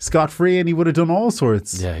away scot-free, and he would have done all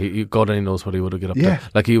sorts. Yeah, God only knows what he would have got up to.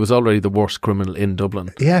 Like, he was already the worst criminal in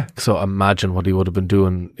Dublin. Yeah. So imagine what he would have been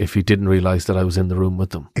doing if he didn't realise that I was in the room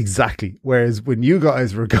with them. Exactly. Whereas when you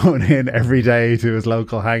guys were going in every day to his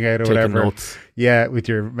local hangout or taking whatever, notes. Yeah, with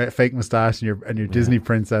your fake moustache and your Disney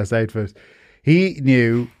princess outfit, he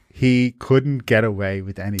knew he couldn't get away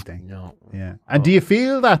with anything. No. Yeah. And do you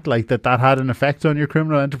feel that that had an effect on your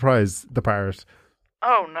criminal enterprise, the Pirate?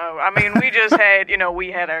 Oh no! I mean, we just had, we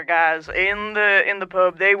had our guys in the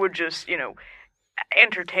pub. They would just,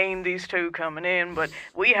 entertain these two coming in, but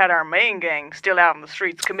we had our main gang still out in the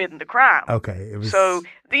streets committing the crime. Okay. So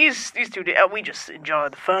these two, we just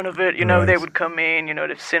enjoyed the fun of it. Right. They would come in.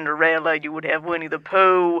 The Cinderella. You would have Winnie the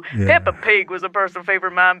Pooh. Yeah. Peppa Pig was a personal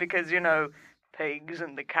favorite of mine because pigs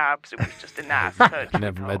and the cops. It was just a nice touch.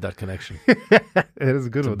 Never made that connection. It is a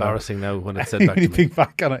good one. It's embarrassing now when it's said back to me. Think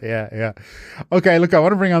back on it, yeah. Okay, look, I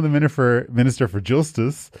want to bring on the Minister for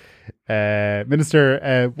Justice,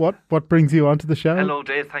 Minister, what brings you onto the show? Hello,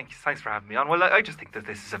 Dave. Thanks for having me on. Well, I just think that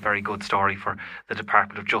this is a very good story for the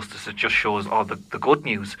Department of Justice. It just shows all the good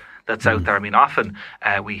news that's out there. I mean, often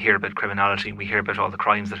we hear about criminality and we hear about all the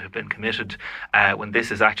crimes that have been committed when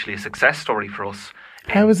this is actually a success story for us.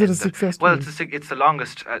 How is it a success story? Well, it's the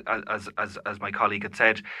longest, as my colleague had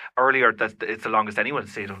said earlier, that it's the longest anyone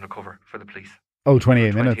has stayed undercover for the police. Oh,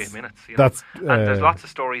 28 minutes. 28 minutes. You know? That's and there's lots of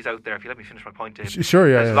stories out there. If you let me finish my point, Dave. Sure,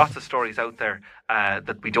 yeah. There's lots of stories out there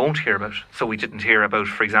that we don't hear about. So we didn't hear about,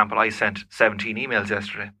 for example, I sent 17 emails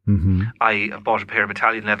yesterday. Mm-hmm. I bought a pair of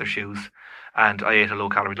Italian leather shoes and I ate a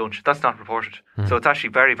low-calorie lunch. That's not reported. So it's actually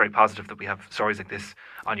very, very positive that we have stories like this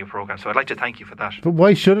on your programme. So I'd like to thank you for that. But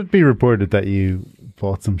why should it be reported that you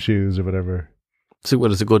bought some shoes or whatever? See,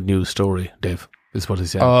 well, it's a good news story, Dave, is what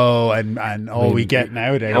he's saying. Oh, and all we get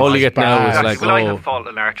nowadays. All you get now is like, I have fault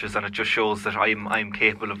and arches, and it just shows that I'm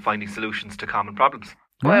capable of finding solutions to common problems.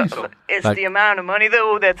 Well, Right. it's Like- the amount of money,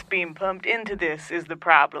 though, that's being pumped into this is the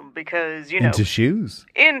problem because, you know, Into shoes.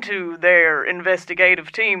 into their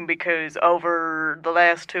investigative team because over the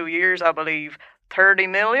last 2 years, I believe, 30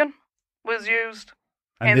 million was used.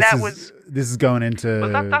 And this that is, was- this is going into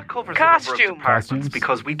Well, that covers a number of Costume. departments Costumes.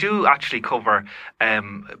 because we do actually cover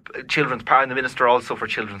children's and the minister also for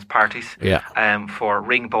children's parties, Yeah. for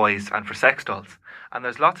ring boys and for sex dolls, and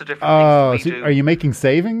there's lots of different Oh, things that so we do. are you making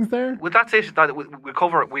savings there? Well, that's it. That we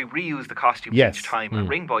reuse the costumes Yes. each time, and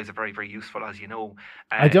ring boys are very, very useful, as you know.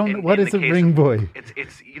 I don't. What is a ring boy?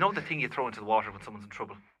 It's you know the thing you throw into the water when someone's in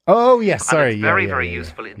trouble. Oh, yes. And Sorry. it's very, very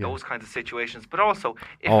useful in those kinds of situations. But also,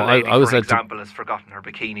 if a lady, for example, has forgotten her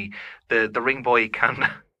bikini, the ring boy can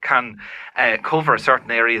cover certain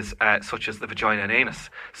areas such as the vagina and anus.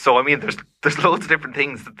 So, I mean, there's loads of different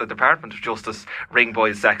things that the Department of Justice, ring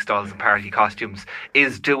boys, sex dolls and party costumes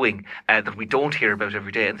is doing that we don't hear about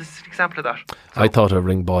every day. And this is an example of that. So, I thought a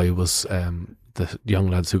ring boy was the young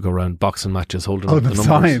lads who go around boxing matches holding Oh, up the numbers.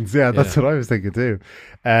 signs. Yeah, that's what I was thinking too.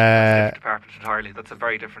 that's a different department entirely. That's a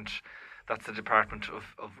very different... That's the Department of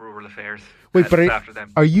Rural Affairs. Wait, but after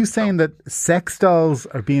them. are you saying that sex dolls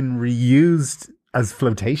are being reused as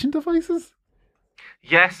flotation devices?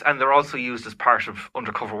 Yes, and they're also used as part of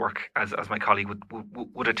undercover work, as my colleague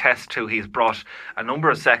would attest to. He's brought a number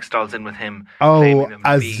of sex dolls in with him. claiming them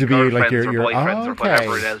as be to be like girlfriends your or boyfriends or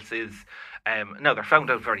whatever okay. it else is. Now, they're found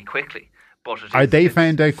out very quickly. But Are they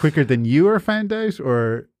found out quicker than you are found out,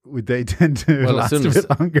 or would they tend to last a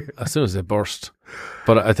bit longer? As soon as they burst.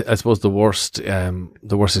 But I suppose the worst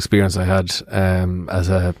experience I had as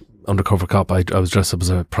a undercover cop, I was dressed up as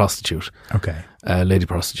a prostitute. Okay. A lady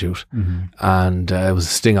prostitute. And it was a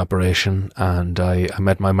sting operation, and I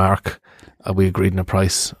met my mark. We agreed on a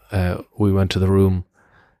price. We went to the room.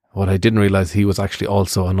 What I didn't realise, he was actually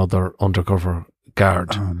also another undercover guard.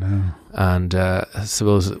 Oh, no. And I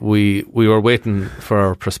suppose we were waiting for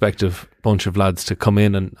our prospective bunch of lads to come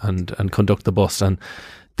in and conduct the bus, and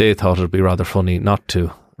they thought it would be rather funny not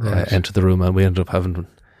to enter the room, and we ended up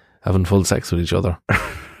having full sex with each other.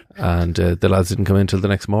 And the lads didn't come in till the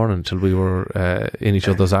next morning, until we were in each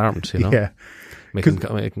other's arms, you know, Yeah.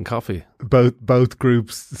 making coffee. Both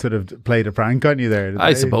groups sort of played a prank on you there.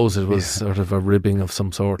 I suppose it was sort of a ribbing of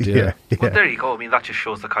some sort. Yeah. Well, there you go. I mean, that just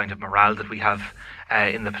shows the kind of morale that we have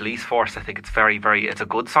in the police force. I think it's it's a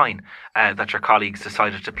good sign that your colleagues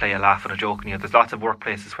decided to play a laugh and a joke on you. There's lots of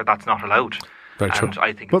workplaces where that's not allowed. Very true. And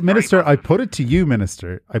I think But it's Minister, very I positive. put it to you,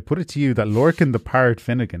 Minister. I put it to you that Lorcan the Pirate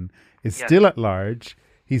Finnegan is still at large.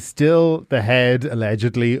 He's still the head,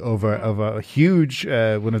 allegedly, of a huge,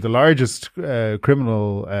 one of the largest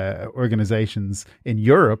criminal organisations in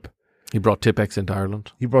Europe. He brought Tipex into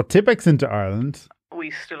Ireland. He brought Tipex into Ireland.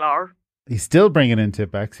 We still are. He's still bringing in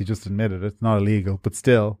Tipex. He just admitted it. It's not illegal, but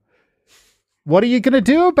still. What are you going to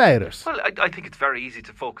do about it? Well, I think it's very easy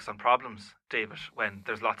to focus on problems, David, when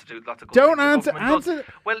there's lots of good Don't things the answer- government does.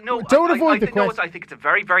 answer- Well, no, don't avoid the no, question. I think it's a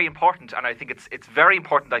very, very important, and I think it's very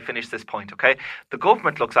important I finish this point, okay? The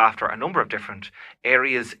government looks after a number of different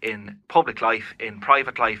areas in public life, in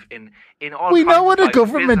private life, in all We kinds know what of a life,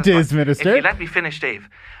 government business is, life. Minister. If you let me finish, Dave.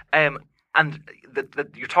 And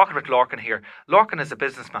you're talking about Lorcan here. Lorcan is a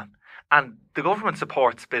businessman. And the government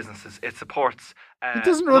supports businesses. It supports. He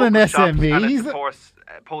doesn't run an local shops, SME. and it He's a- supports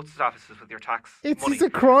post offices with your tax money. He's a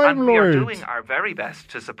crime and we are lord. doing our very best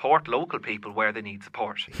to support local people where they need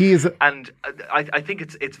support. He is. And I think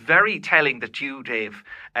it's very telling that you, Dave,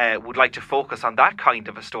 would like to focus on that kind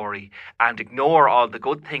of a story and ignore all the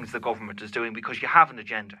good things the government is doing because you have an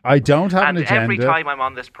agenda. I don't have And an agenda. every time I'm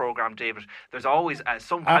on this programme, David, there's always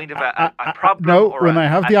some kind of a problem no, or when a, I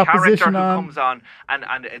have a the character opposition who on- comes on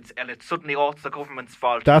and it's suddenly all it's the government's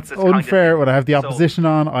fault. That's this kind of unfair. thing. When I have the So opposition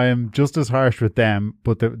on, I am just as harsh with them.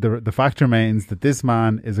 But the fact remains that this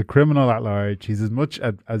man is a criminal at large. He's as much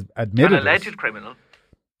as admitted. An alleged criminal.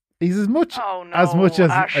 He's as much Oh no! as much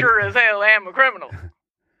as I sure as hell am a criminal.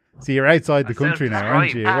 So you're outside the country now,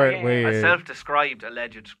 aren't you? A self-described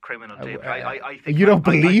alleged criminal, Dave. I think you don't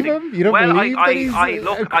believe him? You don't believe that he's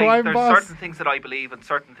a crime there's boss? certain things that I believe and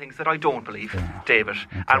certain things that I don't believe, David.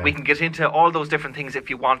 Okay. And we can get into all those different things if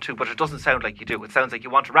you want to, but it doesn't sound like you do. It sounds like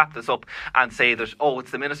you want to wrap this up and say that,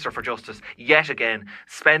 it's the Minister for Justice, yet again,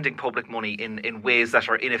 spending public money in ways that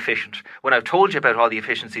are inefficient. When I've told you about all the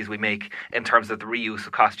efficiencies we make in terms of the reuse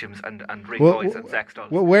of costumes and ring boys and sex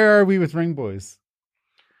dolls. Well, where are we with ring boys?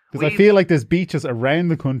 Because I feel like there's beaches around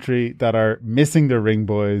the country that are missing their ring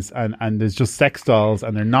boys and there's just sex dolls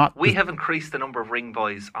and they're not... We have increased the number of ring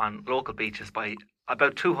boys on local beaches by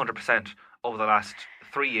about 200% over the last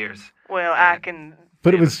 3 years. Well, I can...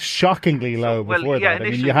 But it was shockingly low before that. I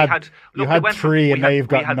mean, you had three and now you've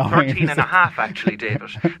got 9. We had 13 and a half, actually, David,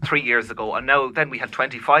 3 years ago. And then we had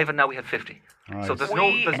 25 and now we had 50. Right. So there's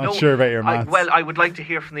I'm not sure about your maths. I would like to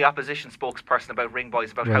hear from the opposition spokesperson about ring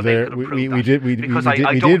boys, about how they could improve we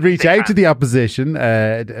did reach out to the opposition,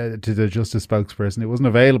 to the Justice spokesperson. It wasn't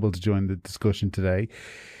available to join the discussion today.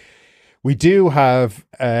 We do have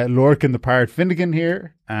Lorcan the Pirate Finnegan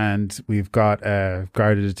here, and we've got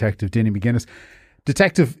Garda Detective Dinny McGuinness.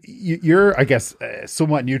 Detective, you're, I guess,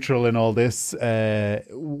 somewhat neutral in all this.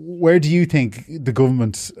 Where do you think the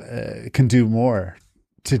government can do more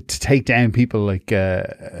to take down people like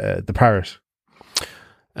the Parrot?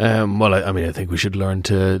 Well, I think we should learn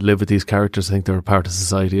to live with these characters. I think they're a part of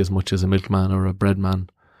society as much as a milkman or a bread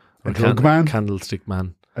man. Or a drug man? Candlestick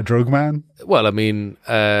man. A drug man? Well, I mean,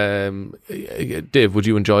 Dave, would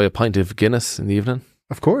you enjoy a pint of Guinness in the evening?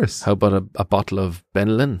 Of course. How about a bottle of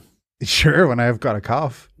Benylin? Sure, when I've got a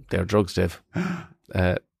cough. They're drugs, Dave.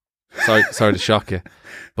 Sorry to shock you,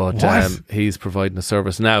 but he's providing a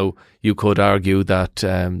service. Now, you could argue that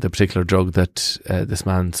the particular drug that this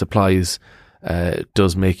man supplies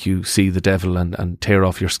does make you see the devil and tear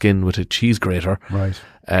off your skin with a cheese grater. Right.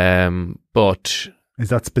 But... Is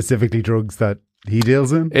that specifically drugs that he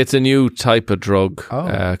deals in? It's a new type of drug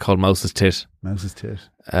called Mouse's Tit. Mouse's Tit.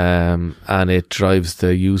 And it drives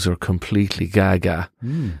the user completely gaga.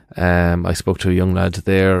 I spoke to a young lad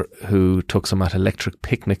there who took some at Electric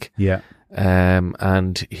Picnic. Yeah.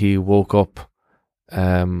 And he woke up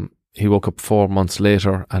 4 months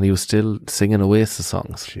later and he was still singing Oasis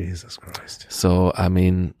songs. Jesus Christ. So, I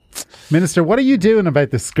mean... Minister, what are you doing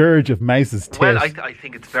about the scourge of Mouse's Tit? Well, I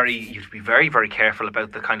think you should be very, very careful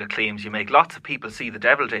about the kind of claims you make. Lots of people see the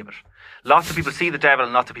devil, David. Lots of people see the devil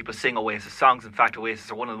and lots of people sing Oasis songs. In fact,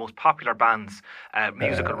 Oasis are one of the most popular bands,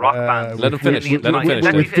 musical rock bands. Let him finish.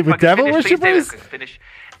 With devil worshippers? Finish.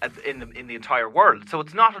 In the entire world. So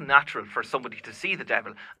it's not unnatural for somebody to see the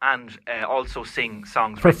devil and also sing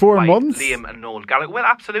songs for 4 months. Liam and Noel Gallagher. Well,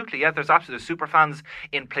 absolutely, yeah. There's absolute super fans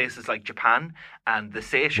in places like Japan and the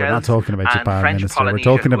Seychelles. We're not talking about Japan, French Minister. Polynesia,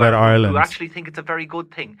 We're talking about Ireland. Who actually think it's a very good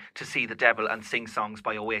thing to see the devil and sing songs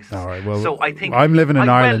by Oasis. All right, well, so I think I'm living in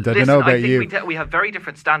Ireland. I don't know about you. We have very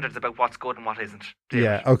different standards about what's good and what isn't.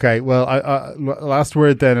 Yeah. Okay. Well, last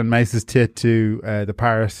word then on Mouse's Tit to the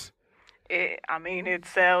Parrot. I mean, it's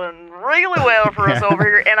selling really well for us over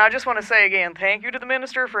here. And I just want to say again, thank you to the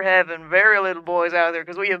Minister for having very little boys out there,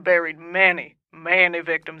 because we have buried many, many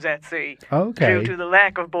victims at sea due to the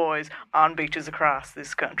lack of boys on beaches across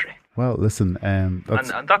this country. Well, listen, and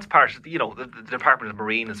that's part of, the Department of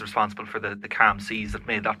Marine is responsible for the calm seas that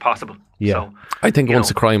made that possible. Yeah. So, I think once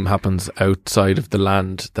a crime happens outside of the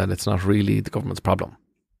land, then it's not really the government's problem.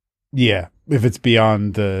 Yeah, if it's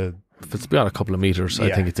beyond If it's beyond a couple of metres,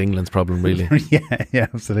 I think it's England's problem, really. yeah,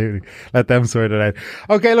 absolutely. Let them sort it out.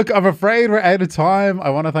 Okay, look, I'm afraid we're out of time. I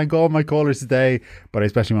want to thank all my callers today, but I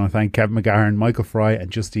especially want to thank Kevin McGahern, Michael Fry and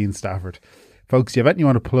Justine Stafford. Folks, do you have anything you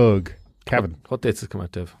want to plug? Kevin? What dates has come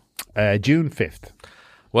out, Dave? June 5th.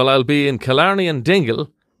 Well, I'll be in Killarney and Dingle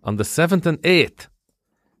on the 7th and 8th.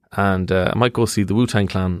 And I might go see the Wu-Tang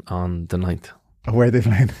Clan on the 9th. Where are they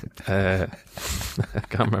playing? I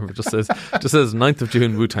can't remember. It just says 9th of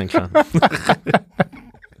June, Wu-Tang Clan.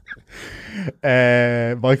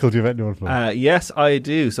 Michael, do you have anyone? Yes, I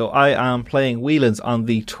do. So I am playing Whelan's on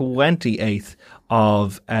the 28th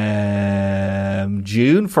of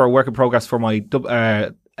June for a work in progress for my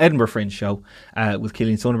Edinburgh Fringe show with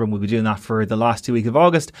Killian Sunderburn. We'll be doing that for the last 2 weeks of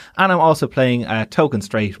August. And I'm also playing Token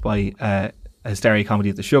Straight by Hysteria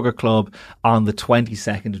Comedy at the Sugar Club on the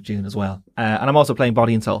 22nd of June as well. And I'm also playing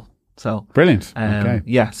Body and Soul. So brilliant. Okay.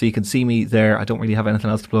 Yeah, so you can see me there. I don't really have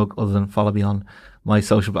anything else to plug other than follow me on my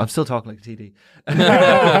social. I'm still talking like a TD.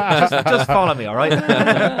 just follow me, all right?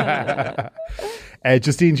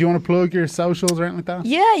 Justine, do you want to plug your socials or anything like that?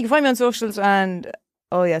 Yeah, you can find me on socials, and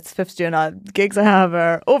it's 5th of June. Gigs I have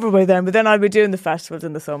are over by then, but then I'll be doing the festivals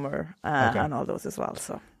in the summer and all those as well.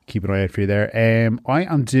 So keep an eye out for you there. I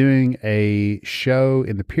am doing a show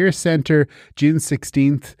in the Pierce Centre June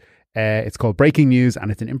 16th. It's called Breaking News,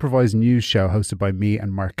 and it's an improvised news show hosted by me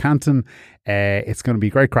and Mark Canton. It's going to be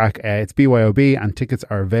great crack. It's BYOB, and tickets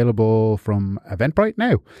are available from Eventbrite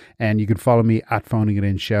now. And you can follow me at Phoning It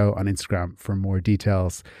In Show on Instagram for more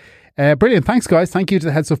details. Brilliant. Thanks, guys. Thank you to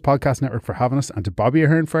the Head Stuff Podcast Network for having us, and to Bobby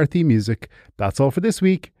Ahern for our theme music. That's all for this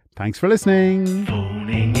week. Thanks for listening.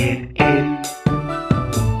 Phoning it in.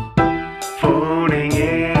 Phoning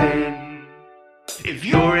it in. If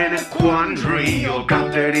you're in a quandary or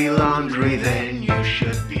got dirty laundry, then you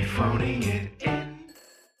should be phoning it in.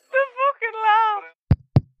 the fucking laugh.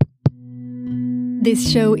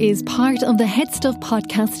 This show is part of the Head Stuff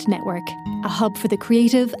Podcast Network, a hub for the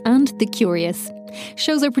creative and the curious.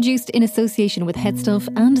 Shows are produced in association with Head Stuff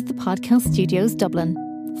and the Podcast Studios Dublin.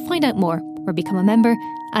 Find out more or become a member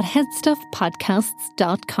at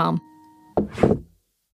headstuffpodcasts.com.